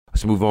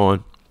Let's move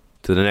on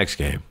to the next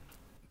game.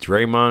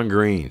 Draymond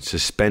Green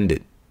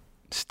suspended.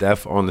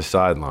 Steph on the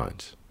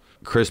sidelines.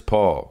 Chris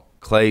Paul,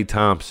 Klay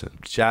Thompson,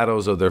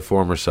 shadows of their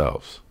former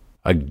selves,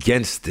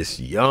 against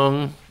this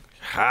young,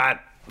 hot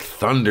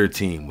Thunder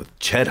team with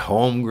Chet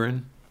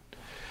Holmgren.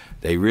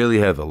 They really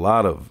have a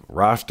lot of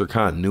roster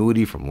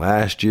continuity from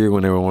last year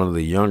when they were one of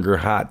the younger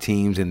hot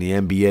teams in the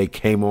NBA,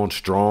 came on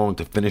strong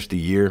to finish the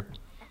year.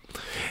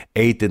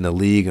 8th in the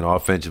league in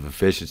offensive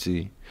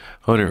efficiency,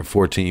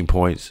 114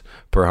 points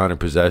per 100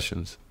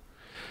 possessions.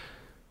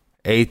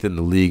 8th in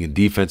the league in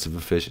defensive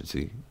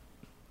efficiency,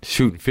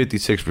 shooting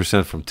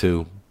 56% from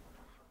 2,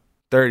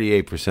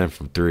 38%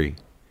 from 3.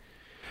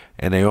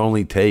 And they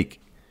only take,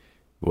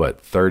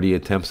 30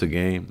 attempts a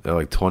game? They're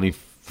like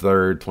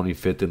 23rd,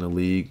 25th in the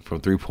league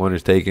from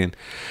three-pointers taken.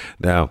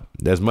 Now,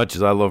 as much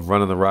as I love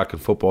running the rock in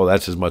football,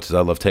 that's as much as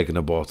I love taking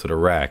the ball to the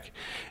rack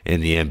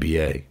in the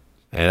NBA.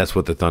 And that's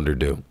what the Thunder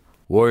do.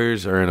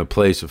 Warriors are in a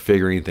place of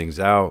figuring things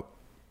out.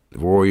 The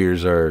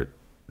Warriors are,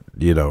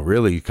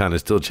 really kind of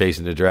still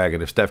chasing the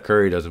dragon. If Steph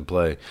Curry doesn't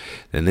play,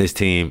 then this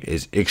team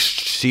is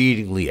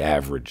exceedingly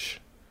average.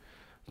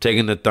 I'm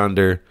taking the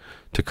Thunder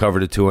to cover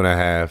the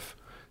 2.5.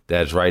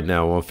 That's right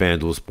now on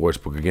FanDuel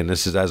Sportsbook. Again,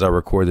 this is as I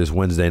record this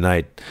Wednesday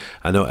night.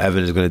 I know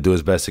Evan is going to do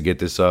his best to get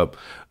this up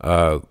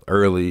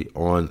early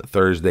on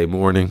Thursday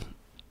morning.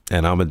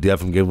 And I'm going to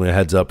definitely give him a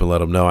heads up and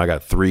let him know I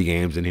got 3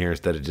 games in here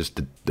instead of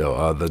just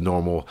the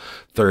normal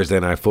Thursday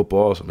night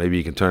football. So maybe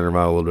you can turn it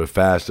around a little bit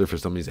faster for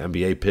some of these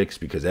NBA picks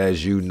because,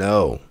 as you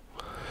know,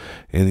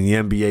 in the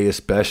NBA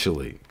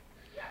especially,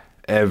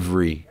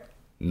 every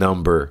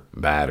number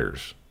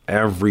matters.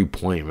 Every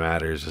point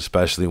matters,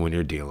 especially when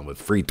you're dealing with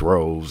free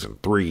throws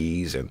and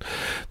threes and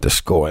the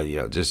score.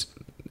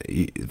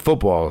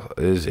 Football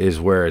is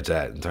where it's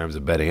at in terms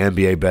of betting.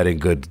 NBA betting,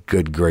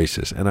 good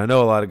gracious. And I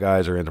know a lot of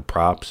guys are into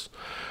props.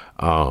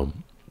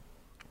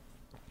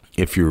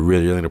 If you're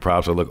really into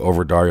props, I look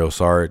over Dario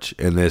Saric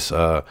in this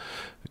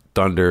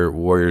Thunder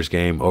Warriors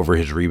game over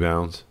his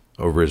rebounds,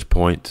 over his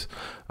points.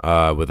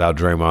 Without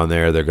Draymond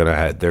there,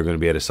 they're gonna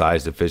be at a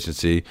size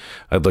deficiency.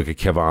 I'd look at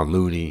Kevon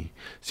Looney,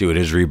 see what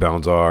his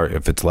rebounds are.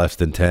 If it's less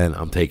than 10,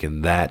 I'm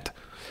taking that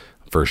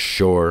for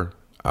sure.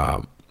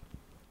 And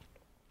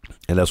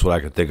that's what I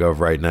can think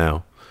of right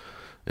now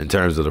in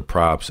terms of the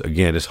props.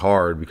 Again, it's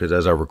hard because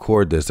as I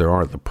record this, there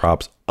aren't the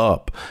props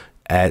up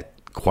at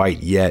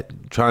quite yet.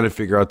 I'm trying to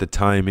figure out the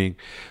timing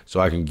so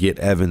I can get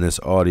Evan this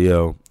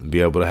audio and be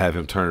able to have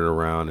him turn it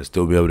around and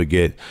still be able to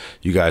get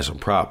you guys some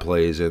prop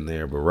plays in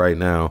there. But right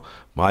now,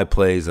 my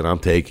plays that I'm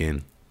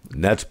taking,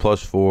 Nets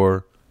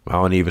 +4. I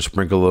want to even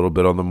sprinkle a little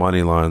bit on the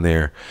money line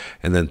there.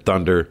 And then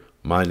Thunder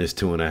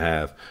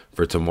 -2.5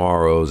 for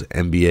tomorrow's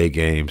NBA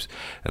games.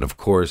 And, of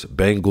course,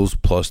 Bengals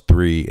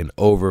 +3 and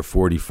over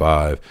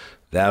 45.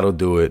 That'll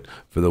do it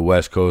for the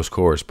West Coast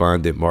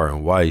correspondent,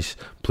 Martin Weiss.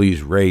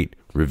 Please rate,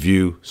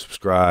 review,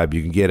 subscribe.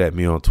 You can get at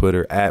me on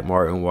Twitter at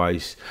Martin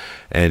Weiss.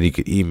 And you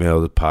can email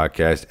the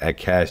podcast at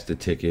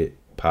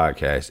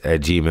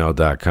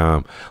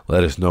cashtheticketpodcast@gmail.com.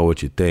 Let us know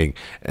what you think.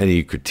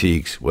 Any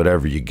critiques,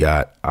 whatever you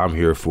got, I'm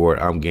here for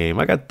it. I'm game.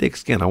 I got thick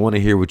skin. I want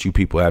to hear what you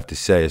people have to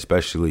say,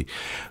 especially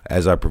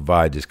as I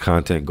provide this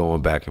content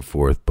going back and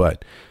forth.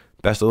 But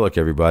best of luck,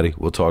 everybody.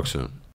 We'll talk soon.